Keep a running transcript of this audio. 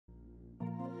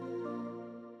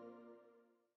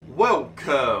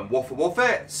Welcome,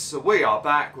 WolfTheWolfettes! We are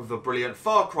back with the brilliant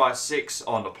Far Cry 6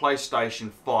 on the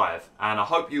PlayStation 5, and I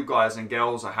hope you guys and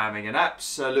girls are having an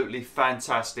absolutely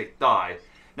fantastic day.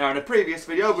 Now, in the previous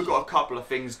video, we got a couple of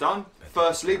things done.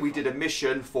 Firstly, we did a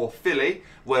mission for Philly,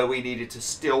 where we needed to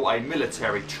steal a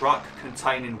military truck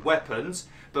containing weapons,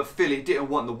 but Philly didn't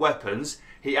want the weapons.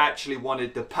 He actually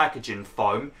wanted the packaging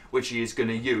foam, which he is going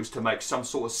to use to make some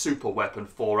sort of super weapon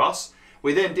for us.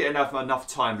 We then didn't have enough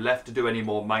time left to do any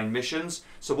more main missions,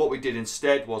 so what we did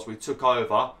instead was we took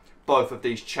over both of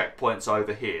these checkpoints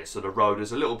over here. So the road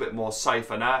is a little bit more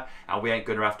safer now, and we ain't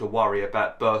going to have to worry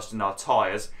about bursting our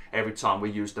tyres every time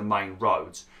we use the main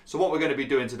roads. So what we're going to be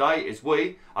doing today is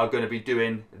we are going to be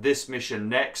doing this mission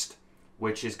next,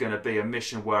 which is going to be a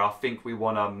mission where I think we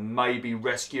want to maybe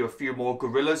rescue a few more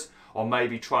guerrillas, or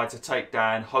maybe try to take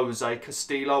down Jose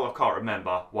Castillo. I can't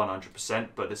remember 100%,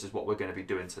 but this is what we're going to be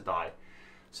doing today.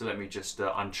 So let me just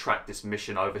untrack this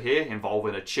mission over here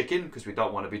involving a chicken, because we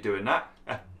don't want to be doing that.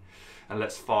 And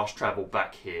let's fast travel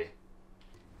back here.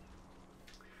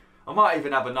 I might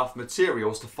even have enough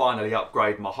materials to finally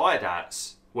upgrade my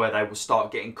hideouts, where they will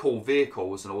start getting cool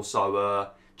vehicles and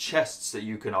also chests that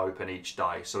you can open each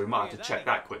day. So we might have to check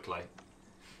that quickly.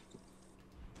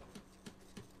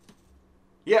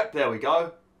 Yep, there we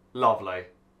go. Lovely.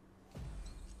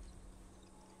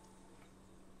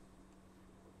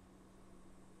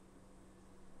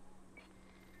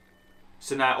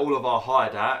 So now all of our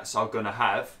hideouts are going to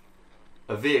have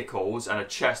vehicles and a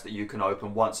chest that you can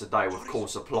open once a day with cool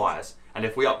supplies. And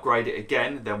if we upgrade it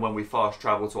again, then when we fast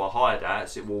travel to our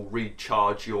hideouts, it will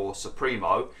recharge your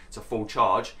Supremo to full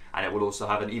charge, and it will also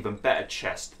have an even better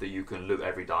chest that you can loot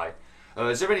every day.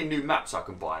 Is there any new maps I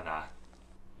can buy now?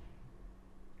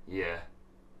 Yeah.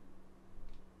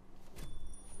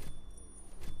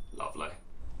 Lovely.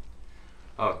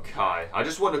 Okay, I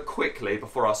just want to quickly,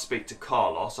 before I speak to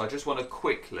Carlos, I just want to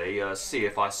quickly see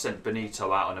if I sent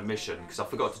Benito out on a mission, because I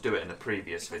forgot to do it in the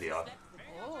previous video.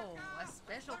 Oh, a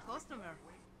special customer.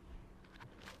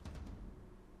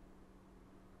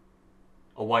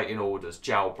 Awaiting orders,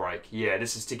 jailbreak. Yeah,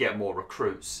 this is to get more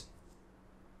recruits.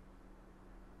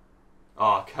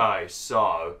 Okay,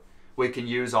 so we can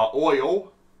use our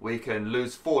oil. We can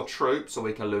lose 4 troops, or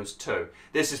we can lose 2.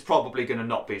 This is probably going to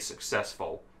not be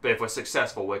successful. But if we're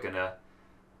successful, we're going to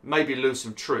maybe lose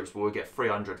some troops, but we'll get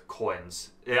 300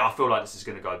 coins. Yeah, I feel like this is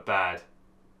going to go bad.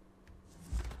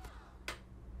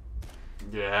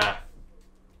 Yeah.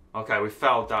 Okay, we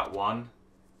failed that one.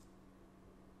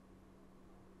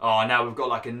 Oh, now we've got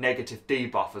like a negative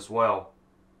debuff as well.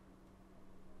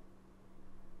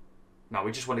 No,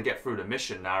 we just want to get through the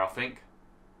mission now, I think.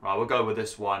 Right, we'll go with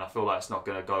this one. I feel like it's not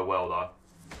going to go well, though.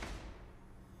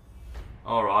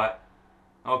 Alright.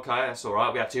 Okay, that's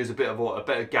alright. We have to use a bit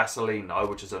of gasoline, though,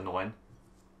 which is annoying.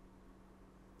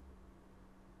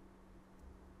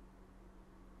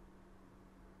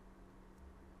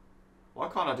 Why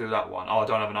can't I do that one? Oh, I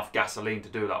don't have enough gasoline to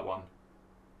do that one.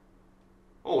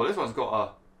 Oh, this one's got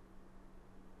a...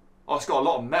 Oh, it's got a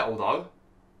lot of metal, though.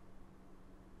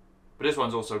 But this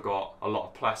one's also got a lot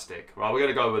of plastic. Right, we're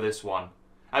going to go with this one.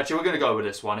 Actually, we're going to go with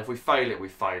this one. If we fail it, we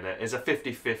fail it. It's a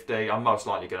 50-50. I'm most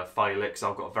likely going to fail it because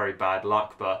I've got very bad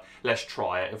luck, but let's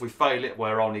try it. If we fail it,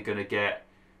 we're only going to get...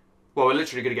 Well, we're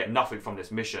literally going to get nothing from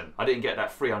this mission. I didn't get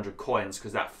that 300 coins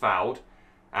because that failed.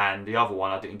 And the other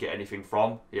one I didn't get anything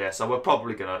from. Yeah, so we're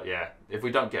probably going to... Yeah, if we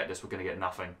don't get this, we're going to get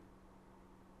nothing.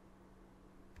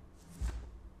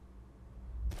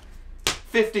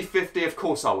 50-50, of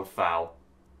course I would fail.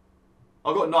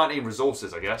 I've got 19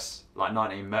 resources, I guess. Like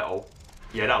 19 metal.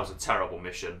 Yeah, that was a terrible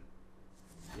mission.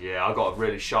 Yeah, I got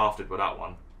really shafted with that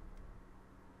one.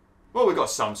 Well, we got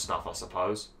some stuff, I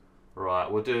suppose.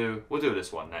 Right, we'll do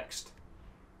this one next.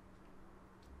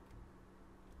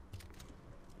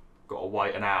 Got to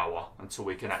wait an hour until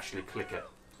we can actually click it.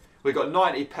 We got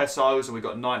 90 pesos and we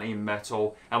got 19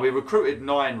 metal, and we recruited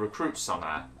 9 recruits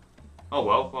somehow. Oh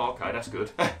well, okay, that's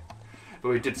good. But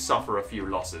we did suffer a few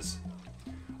losses.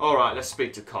 All right, let's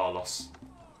speak to Carlos.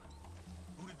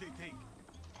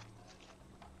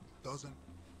 Doesn't.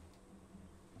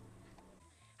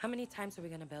 How many times are we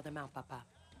gonna bail them out, Papa?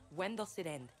 When does it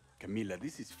end? Camila,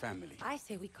 this is family. I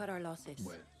say we cut our losses.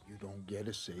 Well, you don't get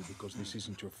a say because this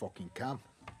isn't your fucking camp.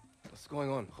 What's going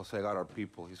on? Jose got our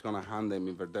people. He's gonna hand them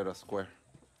in Verdera Square.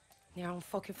 Their own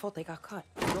fucking fault they got cut.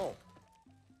 No,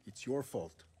 it's your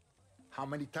fault. How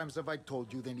many times have I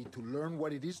told you they need to learn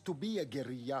what it is to be a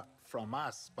guerrilla from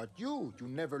us? But you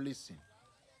never listen.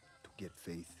 To get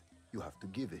faith, you have to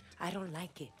give it. I don't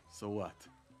like it. So what?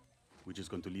 We're just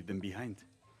going to leave them behind?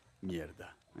 Mierda.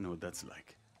 I know what that's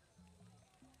like.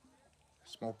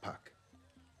 Small pack.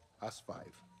 Us 5.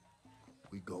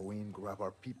 We go in, grab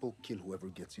our people, kill whoever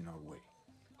gets in our way.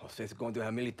 Jose's going to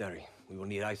have military. We will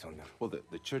need eyes on them. Well,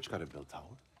 the church got a bell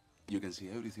tower. You can see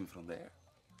everything from there.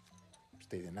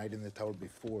 Stay the night in the tower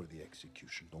before the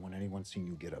execution. Don't want anyone seeing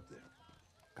you get up there.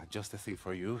 Got just the thing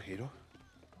for you, hero.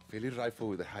 Philly rifle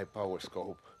with a high-power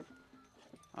scope.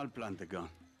 I'll plant the gun.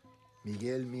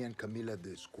 Miguel, me, and Camila at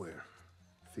the square.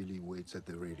 Philly waits at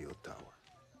the radio tower.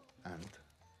 And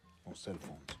no cell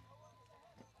phones.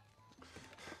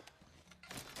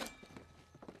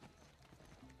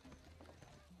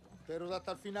 Montero's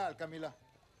hasta el final, Camila.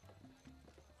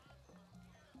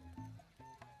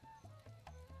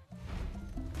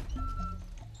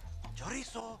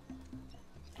 Chorizo!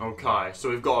 Okay, so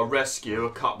we've got to rescue a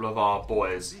couple of our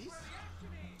boys.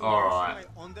 Alright.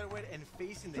 Underwear and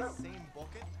face in the same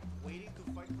bucket, waiting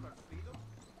to fight for our freedom?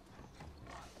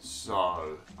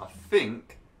 So, I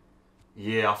think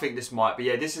this might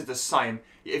be, this is the same.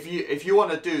 If you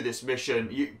want to do this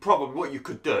mission, probably what you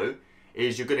could do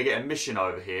is you're going to get a mission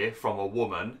over here from a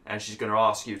woman, and she's going to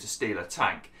ask you to steal a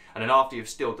tank. And then after you've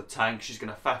stealed the tank, she's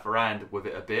going to faff around with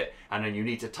it a bit, and then you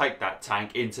need to take that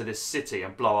tank into this city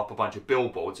and blow up a bunch of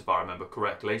billboards, if I remember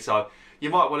correctly. So you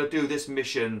might want to do this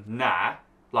mission now.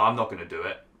 Like, I'm not going to do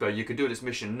it, but you could do this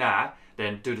mission now,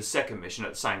 then do the second mission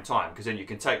at the same time, because then you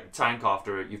can take the tank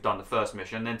after you've done the first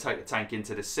mission, then take the tank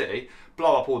into the city,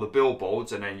 blow up all the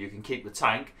billboards, and then you can keep the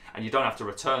tank, and you don't have to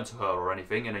return to her or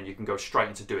anything, and then you can go straight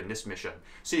into doing this mission.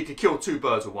 So you could kill two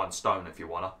birds with one stone if you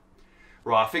want to.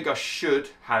 Right, I think I should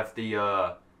have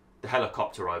the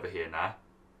helicopter over here now,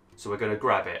 so we're going to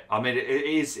grab it. I mean, it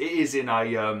is in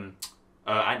a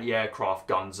anti-aircraft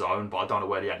gun zone, but I don't know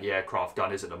where the anti-aircraft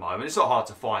gun is at the moment. It's not hard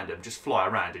to find them. Just fly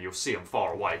around and you'll see them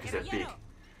far away because they're big.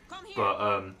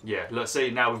 But yeah, let's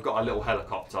see. Now we've got a little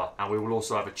helicopter, and we will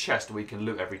also have a chest we can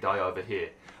loot every day over here.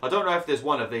 I don't know if there's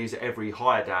one of these at every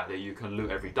hideout that you can loot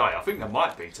every day. I think there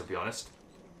might be, to be honest.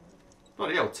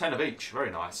 Bloody hell, 10 of each. Very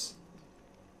nice.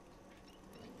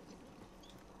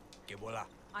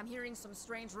 I'm hearing some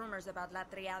strange rumors about La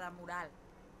Triada Mural.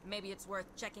 Maybe it's worth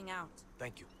checking out.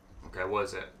 Thank you. Okay, what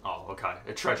is it? Oh, okay.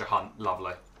 A treasure hunt.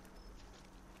 Lovely.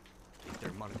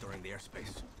 They're monitoring the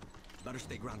airspace. Better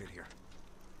stay grounded here.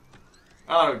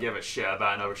 I don't give a shit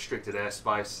about no restricted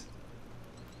airspace.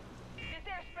 This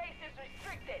airspace is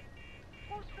restricted.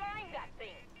 Who's flying that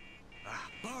thing? Ah,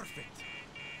 perfect.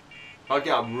 If I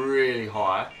get up really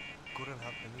high, Couldn't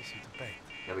have been easy to paint.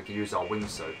 yeah, we can use our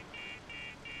wingsuit.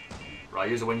 Right,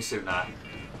 use a wingsuit now.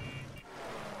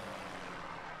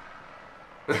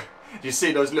 You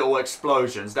see those little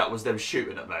explosions? That was them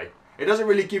shooting at me. It doesn't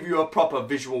really give you a proper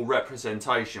visual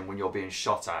representation when you're being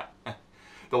shot at.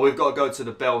 But we've got to go to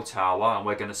the bell tower, and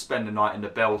we're going to spend the night in the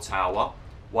bell tower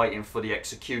waiting for the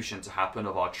execution to happen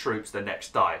of our troops the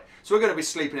next day. So we're going to be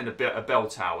sleeping in a bell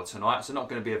tower tonight, so not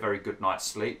going to be a very good night's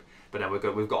sleep. But then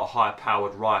we've got a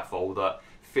high-powered rifle that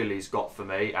Philly's got for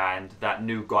me, and that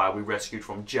new guy we rescued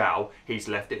from jail, he's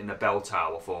left it in the bell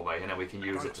tower for me, and then we can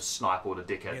use it to snipe all the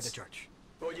Near the dickheads. church.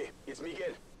 Oye, it's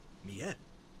Miguel. Miguel?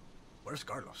 Where's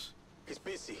Carlos? He's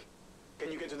busy.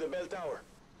 Can you get to the bell tower?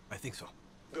 I think so.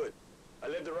 Good. I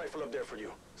left the rifle up there for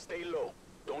you. Stay low.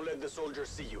 Don't let the soldiers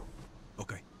see you.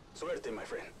 Okay. Suerte, my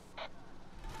friend.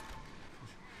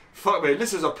 Fuck me,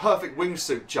 this is a perfect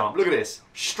wingsuit jump. Look at this.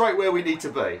 Straight where we need to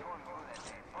be.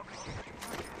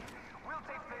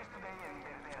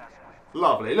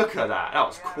 Lovely, look at that. That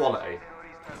was quality.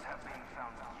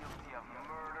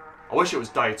 I wish it was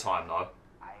daytime though.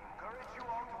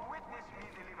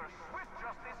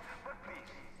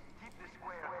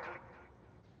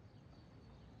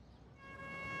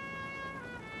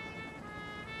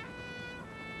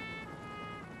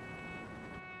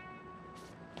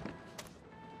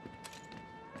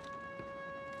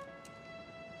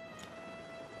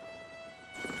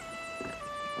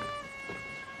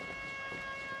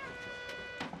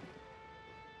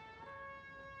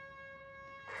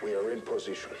 We are in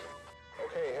position.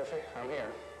 Okay, Jefe, I'm here.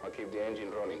 I'll keep the engine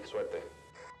running. Suerte.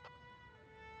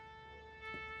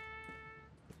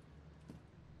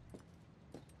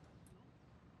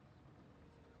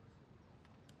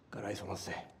 Caray,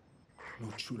 Jose.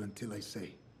 Not shoot until I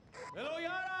say. Hello,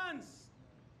 Yarans!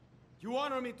 You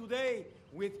honor me today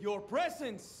with your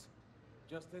presence,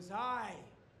 just as I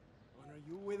honor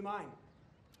you with mine.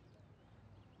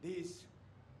 These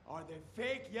are the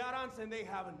fake Yarans, and they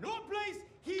have no place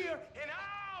here in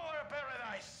our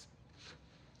paradise!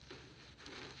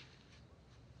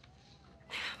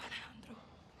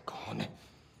 Cojones.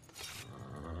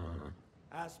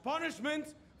 As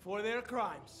punishment for their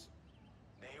crimes,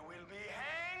 they will be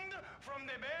hanged from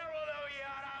the barrel of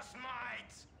Yara's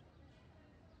might!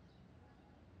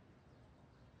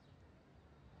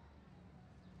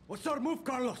 What's our move,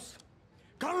 Carlos?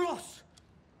 Carlos!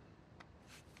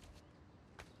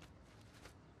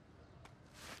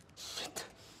 Shit.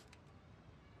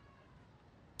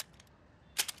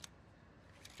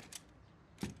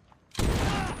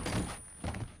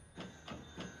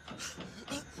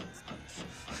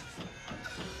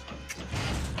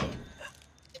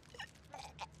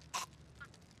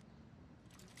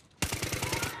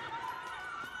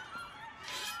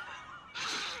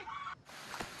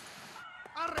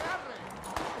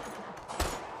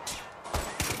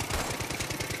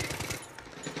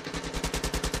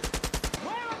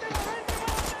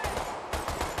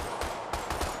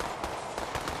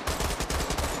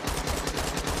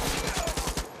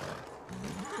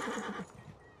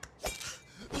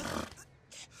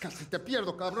 Casi te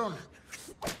pierdo, cabrón.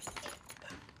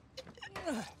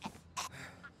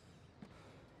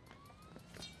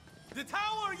 The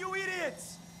tower, you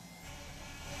idiots!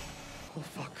 Oh,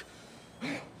 fuck.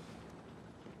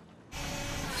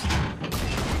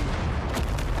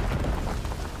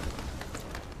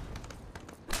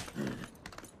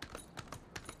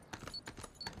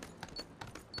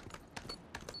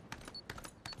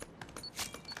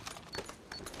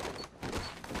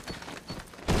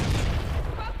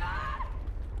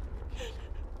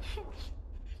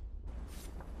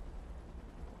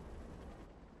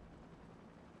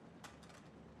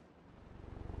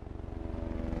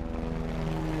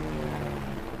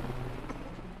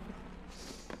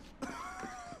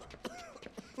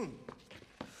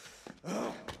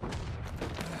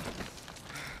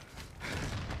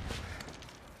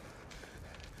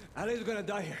 Ali's gonna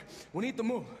die here. We need to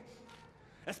move.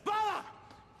 Espada!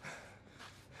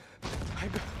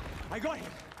 I got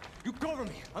him. You cover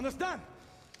me. Understand?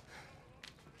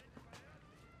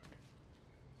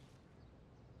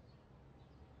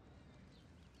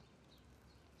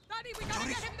 Daddy, we gotta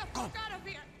get him the fuck out of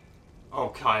here.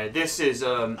 Okay, this is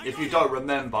if you don't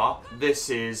remember,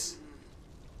 this is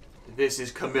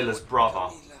Camilla's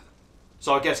brother.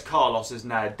 So I guess Carlos is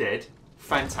now dead.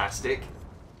 Fantastic.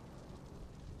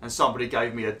 And somebody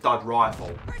gave me a dud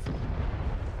rifle.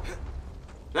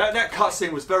 That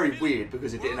cutscene was very weird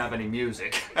because it didn't have any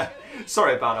music.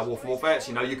 Sorry about that, WolfTheWolf.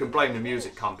 You know, you can blame the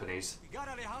music companies.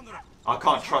 I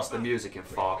can't trust the music in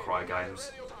Far Cry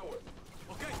games.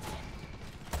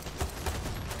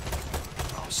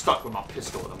 I'm stuck with my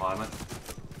pistol at the moment.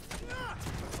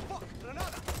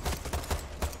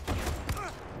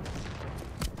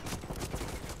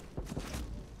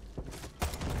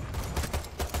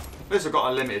 At least I've got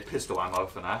unlimited pistol ammo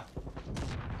for now.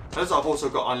 At least I've also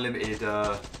got unlimited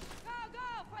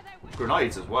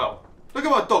grenades as well. Look at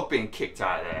my dog being kicked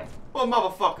out of there. What a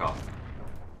motherfucker.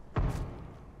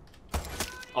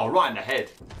 Oh, right in the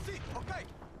head.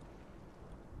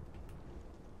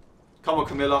 Come on,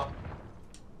 Camilla.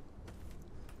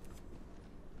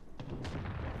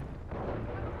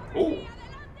 Oh.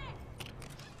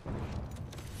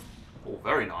 Oh,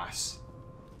 very nice.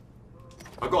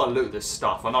 I gotta loot this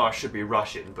stuff. I know I should be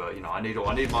rushing, but you know, I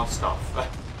need my stuff.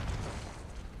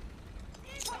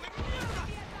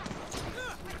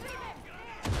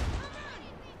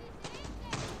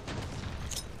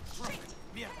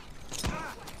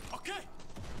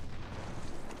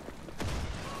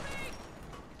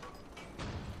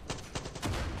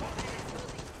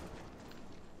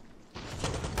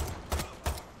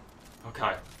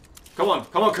 Okay.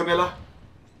 Come on, Camilla.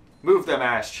 Move them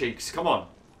ass cheeks. Come on.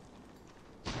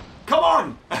 Come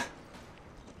on!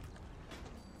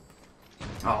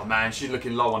 Oh man, she's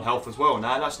looking low on health as well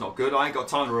now. That's not good. I ain't got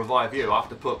time to revive you. I have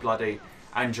to put bloody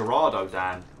Angerado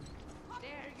down.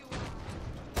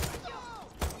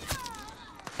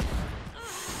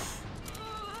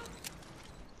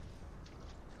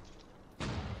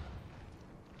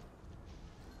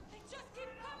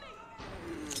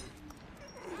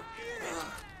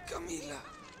 Camila.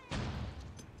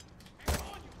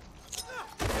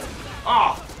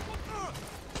 Ah!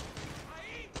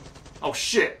 Oh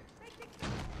shit!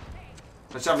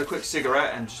 Let's have a quick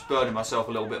cigarette and just burning myself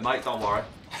a little bit, mate. Don't worry.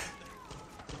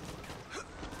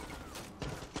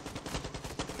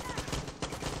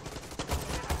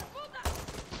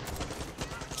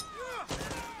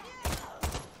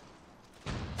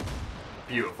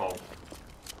 Beautiful.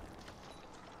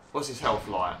 What's his health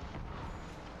like?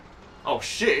 Oh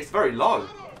shit, it's very low.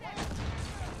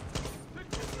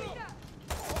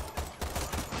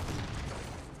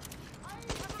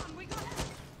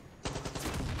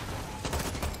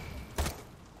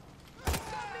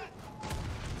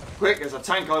 Quick, there's a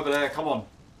tank over there, come on.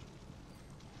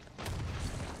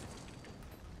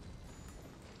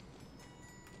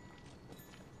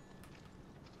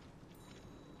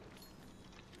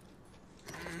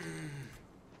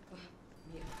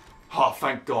 Oh,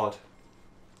 thank God.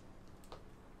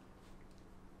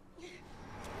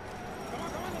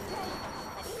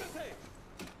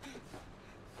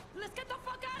 Let's get the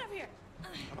fuck out of here!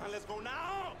 Come on, let's go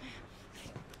now!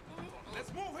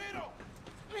 Let's move, Hero!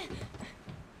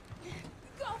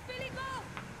 Go, Philly, go!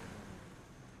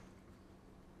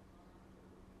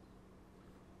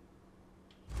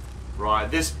 Right,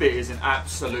 this bit is an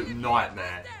absolute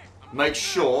nightmare. Make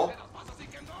sure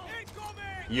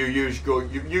you use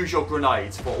your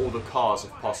grenades for all the cars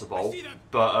if possible,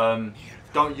 but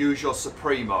don't use your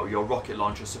Supremo, your rocket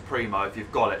launcher Supremo if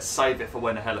you've got it. Save it for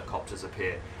when the helicopters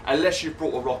appear. Unless you've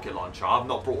brought a rocket launcher. I've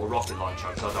not brought a rocket launcher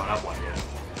because I don't have one yet.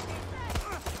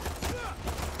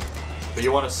 But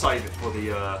you want to save it for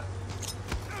the...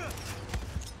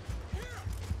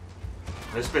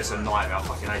 This bit's a nightmare, I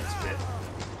fucking hate this bit.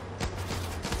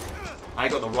 I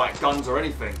ain't got the right guns or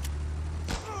anything.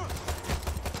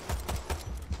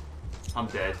 I'm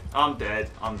dead. I'm dead.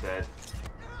 I'm dead.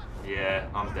 Yeah,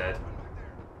 I'm dead.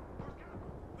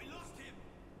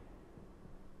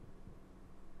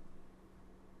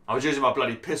 I was using my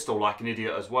bloody pistol like an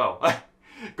idiot as well.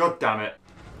 God damn it.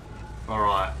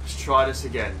 Alright, let's try this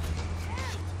again.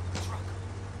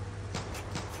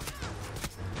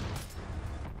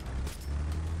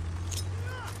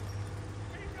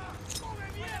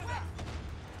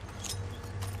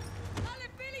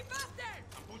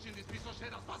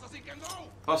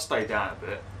 I'll stay down a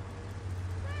bit.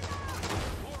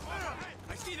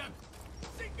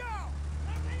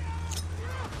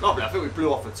 Lovely, I think we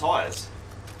blew off the tyres.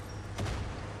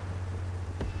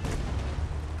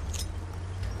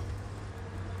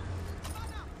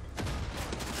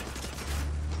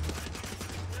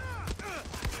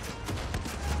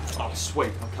 Oh,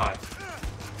 sweet, okay.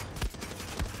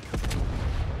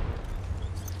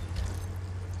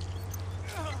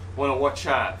 Want to watch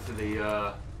out for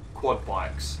the quad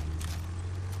bikes.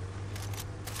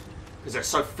 Because they're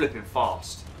so flipping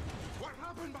fast. What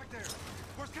happened back there?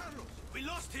 Where's Carlos? We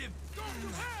lost him! Go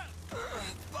to hell!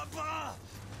 Papa!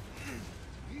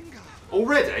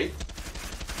 Already?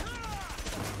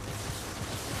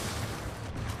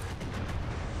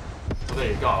 Well,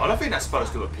 there you go. I don't think that's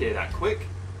supposed to appear that quick.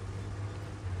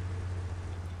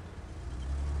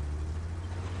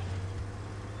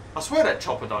 I swear that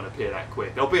chopper don't appear that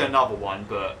quick. There'll be another one,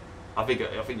 but I think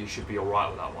you should be alright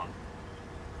with that one.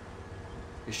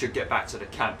 You should get back to the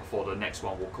camp before the next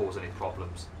one will cause any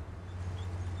problems.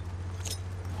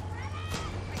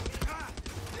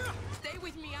 Stay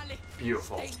with me, Ale.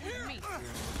 Beautiful. Stay with me.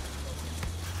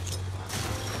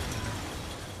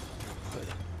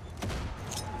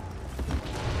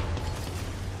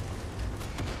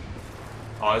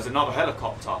 Oh, there's another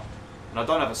helicopter. And I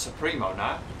don't have a Supremo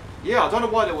now. Yeah, I don't know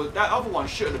why there was... That other one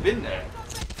shouldn't have been there.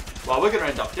 Well, we're going to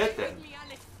end up dead then.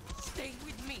 Stay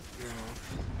with me.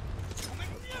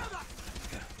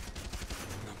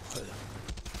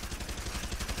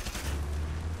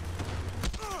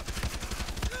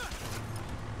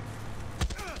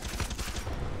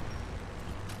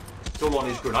 It's all on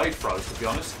his grenade throws, to be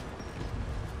honest.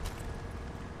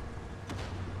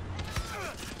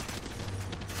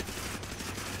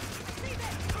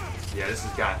 Yeah, this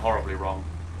is going horribly wrong.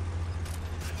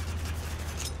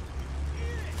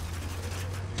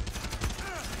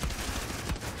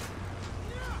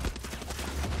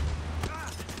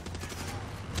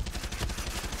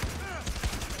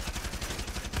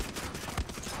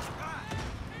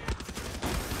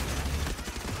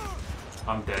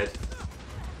 I'm dead.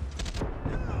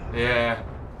 Yeah.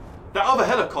 That other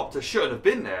helicopter shouldn't have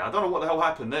been there. I don't know what the hell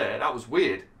happened there. That was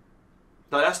weird.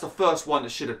 Like, that's the first one that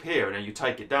should appear and then you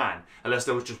take it down. Unless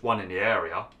there was just one in the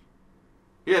area.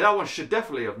 Yeah, that one should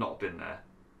definitely have not been there.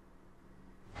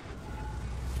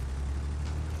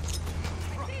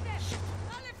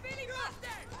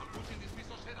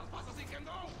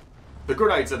 The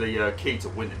grenades are the key to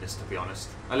winning this, to be honest.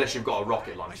 Unless you've got a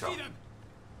rocket launcher.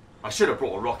 I should have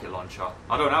brought a rocket launcher.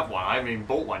 I don't have one. I haven't even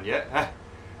bought one yet.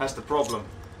 That's the problem.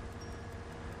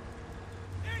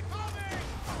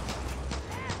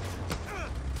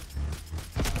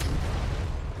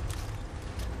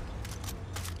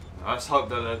 Let's hope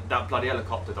that that bloody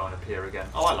helicopter don't appear again.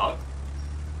 Oh, hello.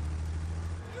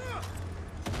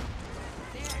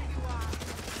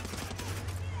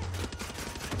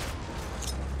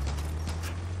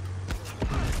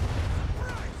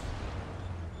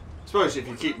 I suppose if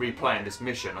you keep replaying this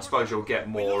mission, I suppose you'll get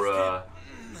more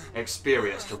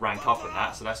experience to rank up in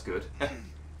that, so that's good.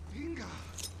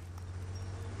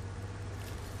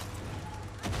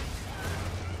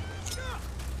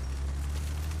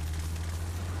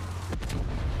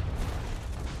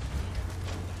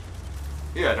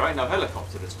 Yeah, there ain't no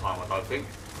helicopter this time, I don't think.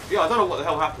 Yeah, I don't know what the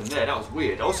hell happened there. That was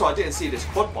weird. Also, I didn't see this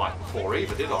quad bike before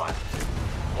either, did I?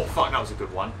 Oh, fuck, that was a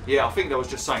good one. Yeah, I think there was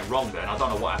just something wrong there, and I don't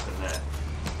know what happened there.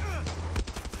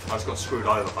 I just got screwed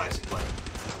over, basically.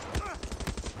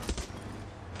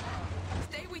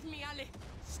 Stay with me, Ale.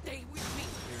 Stay with me.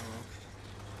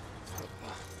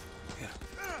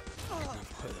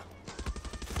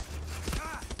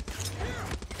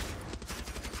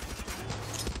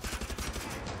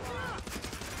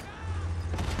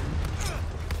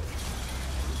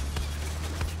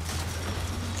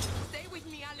 Stay with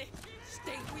me, Ale.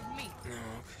 Stay with me.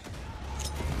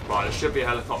 Right, there should be a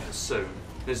helicopter soon.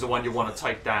 This is the one you want to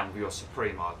take down with your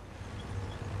Supremo.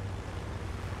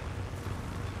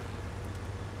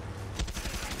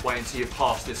 Wait until you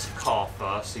pass this car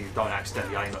first so you don't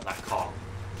accidentally aim at that car.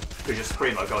 Because your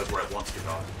Supremo goes where it wants to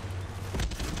go.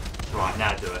 Right,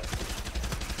 now do it.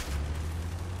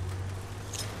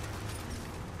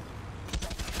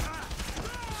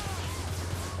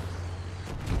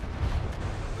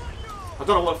 I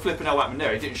don't know what flipping hell happened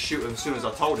there. He didn't shoot him as soon as I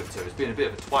told him to. He's being a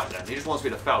bit of a twat then. He just wants me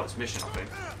to fail this mission, I think.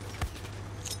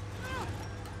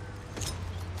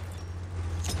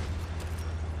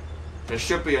 There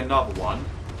should be another one.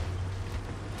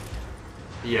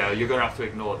 Yeah, you're going to have to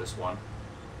ignore this one.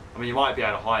 I mean, you might be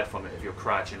able to hide from it if you're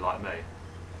crouching like me.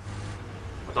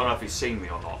 I don't know if he's seen me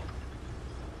or not.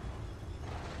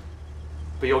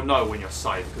 But you'll know when you're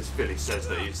safe, because Philly says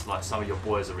that he's like some of your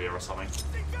boys are here or something.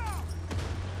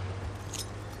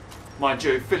 Mind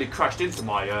you, Philly crashed into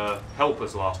my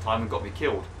helpers last time and got me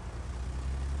killed.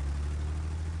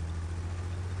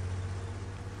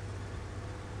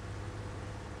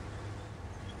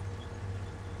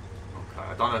 Okay,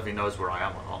 I don't know if he knows where I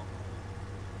am or not.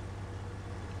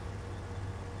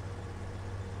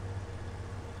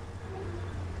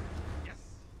 Yes.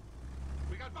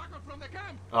 We got backup from the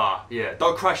camp. Ah, yeah.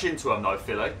 Don't crash into him though,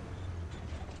 Philly.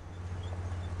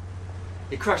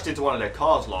 He crashed into one of their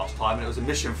cars last time and it was a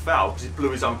mission fail because he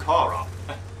blew his own car up.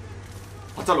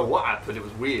 I don't know what happened, it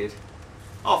was weird.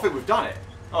 Oh, I think we've done it.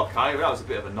 Okay, well, that was a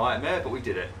bit of a nightmare, but we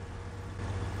did it.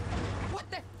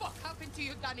 What the fuck happened to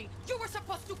you, Danny? You were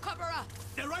supposed to cover us.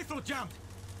 The rifle jammed.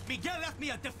 Miguel left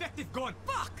me a defective gun.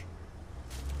 Fuck!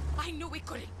 I knew we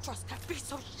couldn't trust that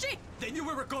piece of shit. They knew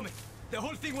we were coming. The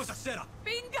whole thing was a setup.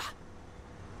 Binga!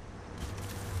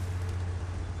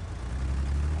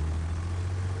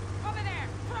 Over there!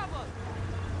 Trouble!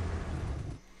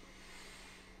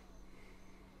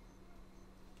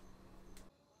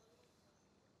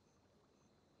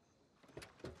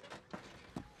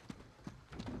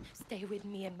 Stay with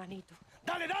me, hermanito.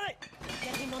 Dale, dale!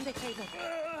 Get him on the table.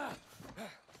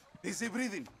 Is he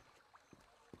breathing?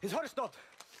 His heart stopped.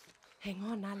 Hang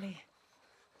on, Ale.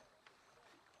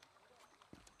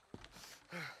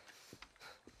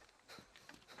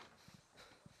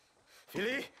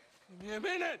 Philly? Give me a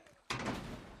minute.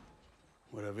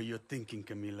 Whatever you're thinking,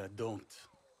 Camila, don't.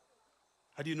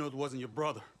 How do you know it wasn't your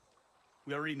brother?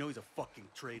 We already know he's a fucking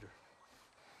traitor.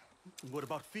 And what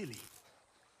about Philly?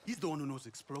 He's the one who knows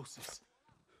explosives.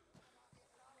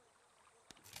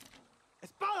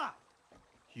 Espada!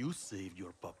 You saved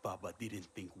your papa, but didn't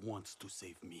think once to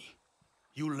save me.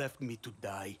 You left me to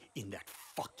die in that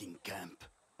fucking camp.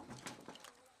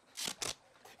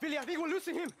 Philly, I think we're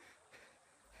losing him.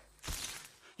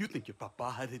 You think your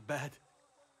papa had it bad?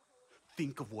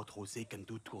 Think of what Jose can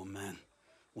do to a man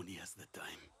when he has the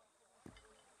time.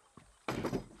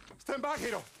 Stand back,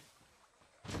 Hiro.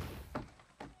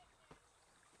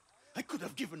 I could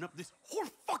have given up this whole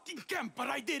fucking camp, but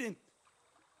I didn't.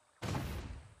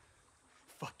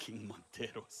 Fucking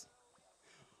Monteros.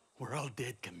 We're all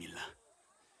dead, Camila.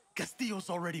 Castillo's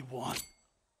already won.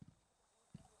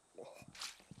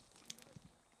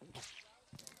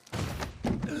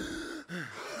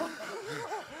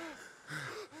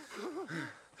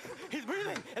 He's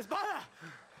breathing! Espada!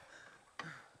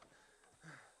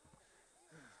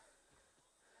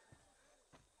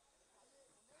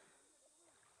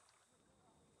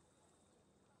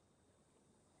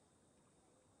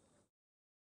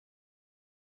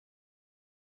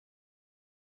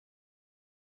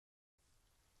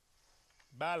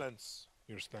 Balance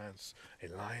your stance. A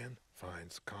lion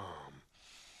finds calm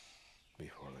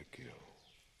before the kill.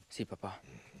 Sí, papá.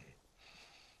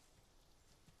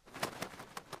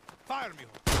 Fire, mijo.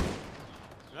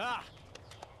 Ah!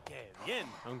 Que bien,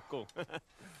 uncle.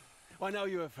 Well, now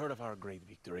you have heard of our great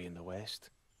victory in the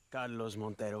West. Carlos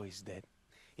Montero is dead.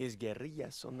 His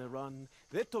guerrillas on the run.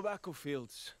 The tobacco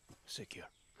fields secure.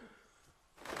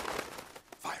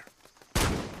 Fire.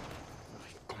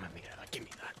 Ay, come mierda, give me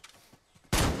that.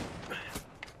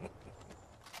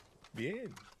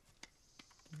 Bien.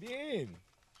 Bien.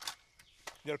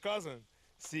 Your cousin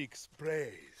seeks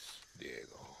praise,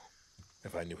 Diego.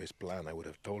 If I knew his plan, I would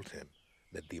have told him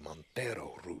that the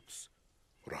Montero roots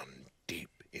run deep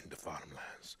in the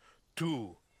farmlands.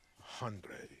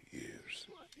 200 years.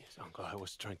 Yes, Uncle, I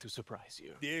was trying to surprise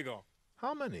you. Diego,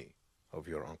 how many of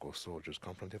your uncle's soldiers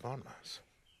come from the farmlands?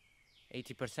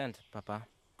 80%, Papa.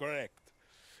 Correct.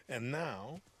 And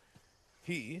now,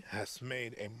 he has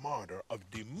made a martyr of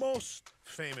the most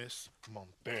famous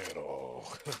Montero.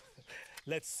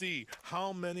 Let's see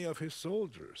how many of his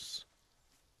soldiers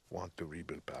want to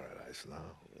rebuild paradise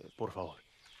now. Por favor.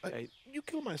 You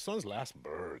killed my son's last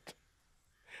bird.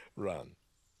 Run.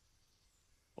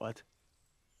 What?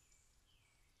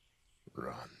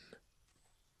 Run.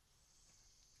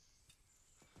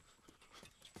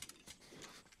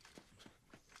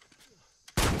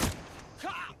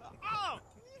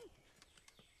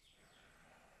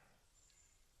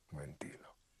 Mentilo.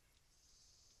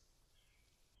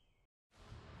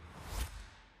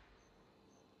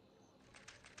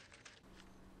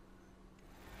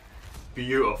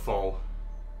 Beautiful.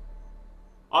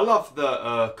 I love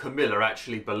that Camilla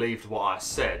actually believed what I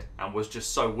said and was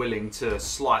just so willing to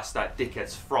slice that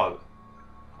dickhead's throat.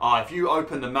 If you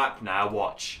open the map now,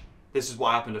 watch. This is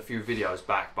what happened a few videos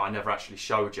back, but I never actually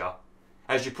showed you.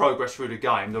 As you progress through the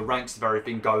game, the ranks of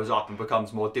everything goes up and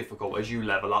becomes more difficult. As you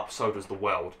level up, so does the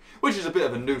world. Which is a bit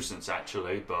of a nuisance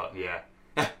actually, but yeah.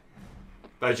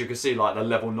 As you can see, like the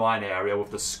level 9 area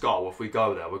with the skull, if we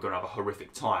go there, we're going to have a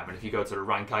horrific time. And if you go to the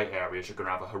rank 8 areas, you're going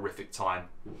to have a horrific time.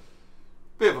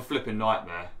 Bit of a flipping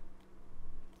nightmare.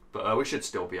 But we should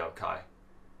still be okay.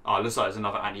 Oh, it looks like there's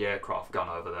another anti-aircraft gun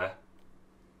over there.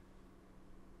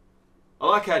 I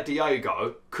like how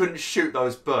Diego couldn't shoot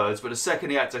those birds, but the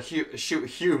second he had to shoot a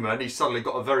human, he suddenly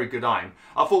got a very good aim.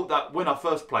 I thought that, when I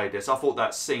first played this, I thought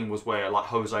that scene was where like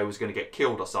Jose was going to get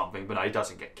killed or something, but no, he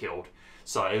doesn't get killed.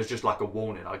 So it was just like a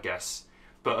warning, I guess.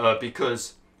 But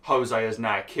because Jose has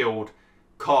now killed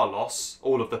Carlos,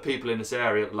 all of the people in this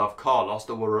area that love Carlos,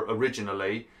 that were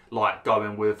originally like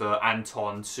going with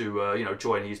Anton to you know,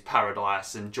 join his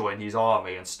paradise and join his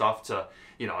army and stuff to,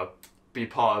 you know, be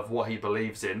part of what he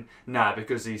believes in. Now,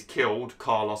 because he's killed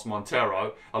Carlos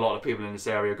Montero, a lot of people in this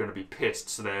area are going to be pissed,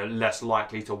 so they're less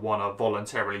likely to want to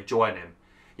voluntarily join him,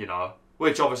 you know.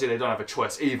 Which obviously they don't have a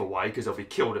choice either way, because they'll be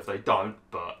killed if they don't,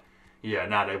 but yeah,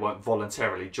 now they won't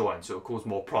voluntarily join, so it'll cause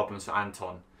more problems for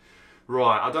Anton.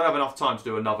 Right, I don't have enough time to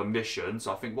do another mission,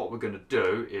 so I think what we're going to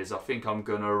do is I think I'm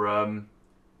going to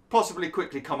possibly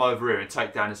quickly come over here and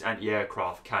take down this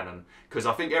anti-aircraft cannon, because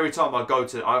I think every time I go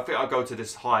to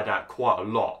this hideout quite a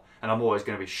lot, and I'm always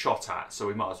going to be shot at, so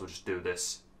we might as well just do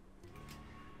this.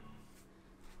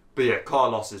 But yeah,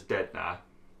 Carlos is dead now,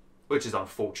 which is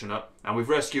unfortunate, and we've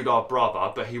rescued our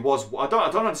brother, but he was, I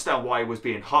don't understand why he was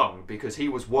being hung, because he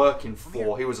was working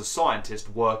for, he was a scientist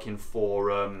working for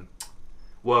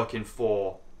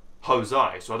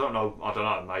Jose, so I don't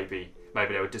know,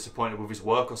 maybe they were disappointed with his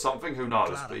work or something, who knows,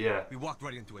 Clara, but yeah. We walked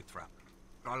right into a trap.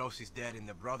 Carlos is dead and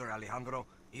the brother Alejandro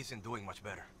isn't doing much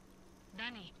better.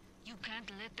 Danny, you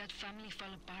can't let that family fall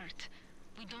apart.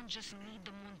 We don't just need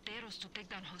the Monteros to take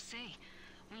down Jose.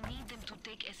 We need them to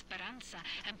take Esperanza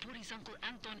and put his Uncle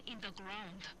Anton in the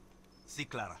ground. See,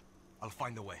 Clara. I'll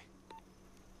find a way.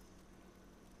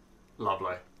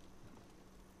 Lovely.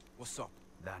 What's up,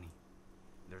 Danny?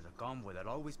 There's a convoy that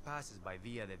always passes by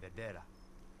Villa de Verdera.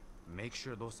 Make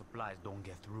sure those supplies don't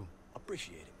get through.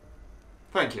 Appreciate it.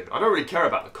 Thank you. I don't really care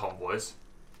about the convoys.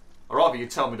 I'd rather you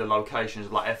tell me the locations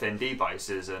of like FND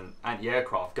bases and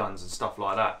anti-aircraft guns and stuff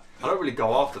like that. I don't really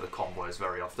go after the convoys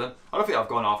very often. I don't think I've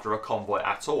gone after a convoy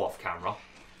at all off camera,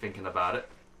 thinking about it.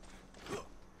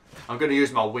 I'm going to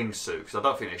use my wingsuit, because I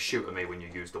don't think they shoot at me when you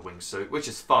use the wingsuit, which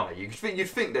is funny. You'd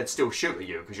think they'd still shoot at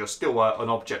you, because you're still an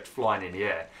object flying in the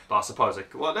air. But I suppose they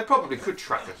probably could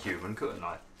track a human, couldn't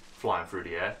they? Flying through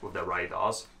the air with their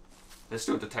radars. They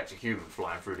still detect a human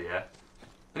flying through the air.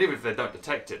 And even if they don't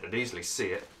detect it, they'd easily see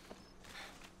it.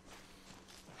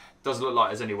 Doesn't look like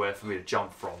there's anywhere for me to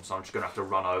jump from, so I'm just going to have to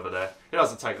run over there. It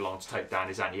doesn't take long to take down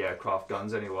his anti-aircraft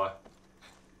guns anyway.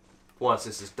 Once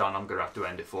this is done, I'm going to have to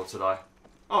end it for today.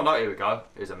 Oh no, here we go.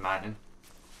 Here's a mountain.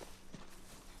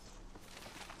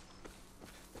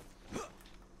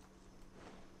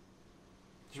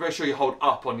 Just make sure you hold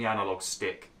up on the analog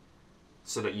stick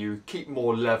so that you keep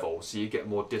more level, so you get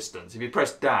more distance. If you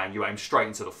press down, you aim straight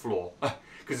into the floor.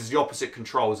 Because it's the opposite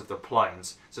controls of the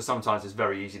planes, so sometimes it's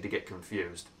very easy to get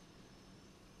confused.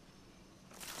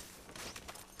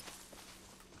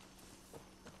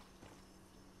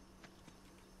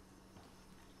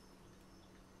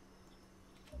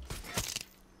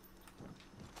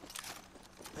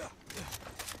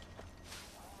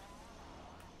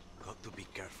 Got to be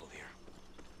careful here.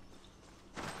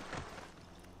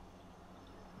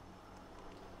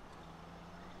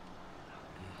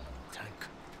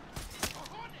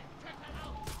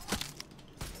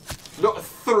 Look,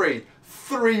 three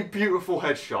beautiful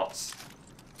headshots.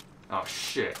 Oh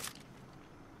shit.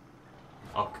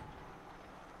 Okay.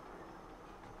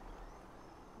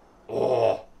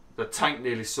 Oh, the tank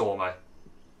nearly saw me.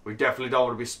 We definitely don't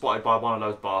want to be spotted by one of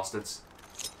those bastards.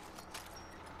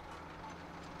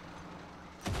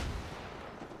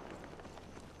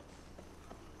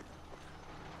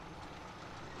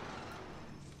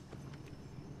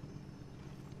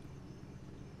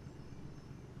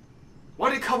 Why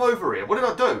did it come over here? What did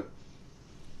I do?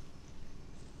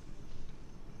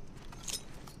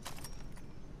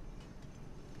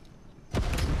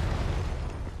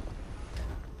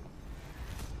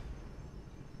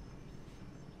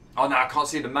 Oh no, I can't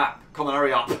see the map. Come on,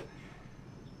 hurry up.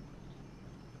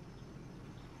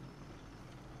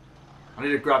 I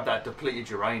need to grab that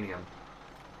depleted uranium.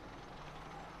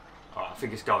 Oh, I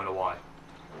think it's going away.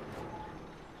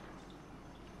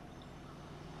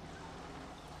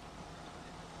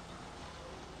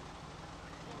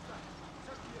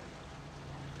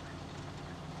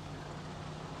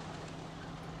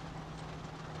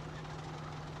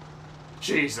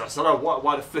 Jesus, I don't know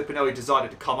why the flipping hell he decided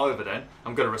to come over then.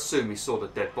 I'm going to assume he saw the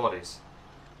dead bodies.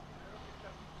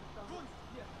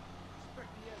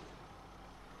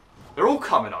 They're all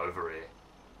coming over here.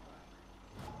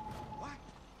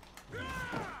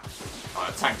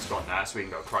 Alright, the tank's gone now, so we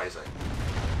can go crazy.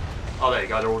 Oh, there you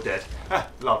go, they're all dead.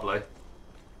 Lovely.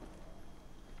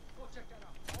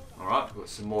 Alright, we've got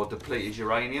some more depleted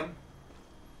uranium.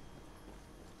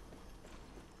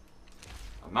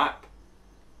 A map.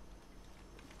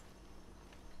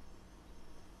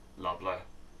 Lovely.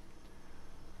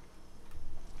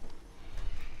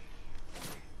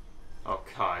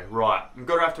 Okay, right. I'm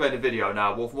going to have to end the video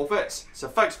now, WolfTheWolf. So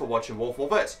thanks for watching,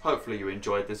 WolfTheWolf. Hopefully you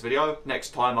enjoyed this video.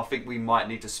 Next time, I think we might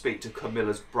need to speak to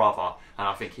Camilla's brother, and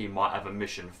I think he might have a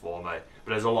mission for me.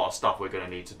 But there's a lot of stuff we're going to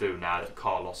need to do now that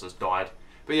Carlos has died.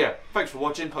 But yeah, thanks for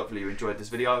watching. Hopefully you enjoyed this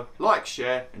video. Like,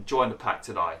 share, and join the pack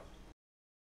today.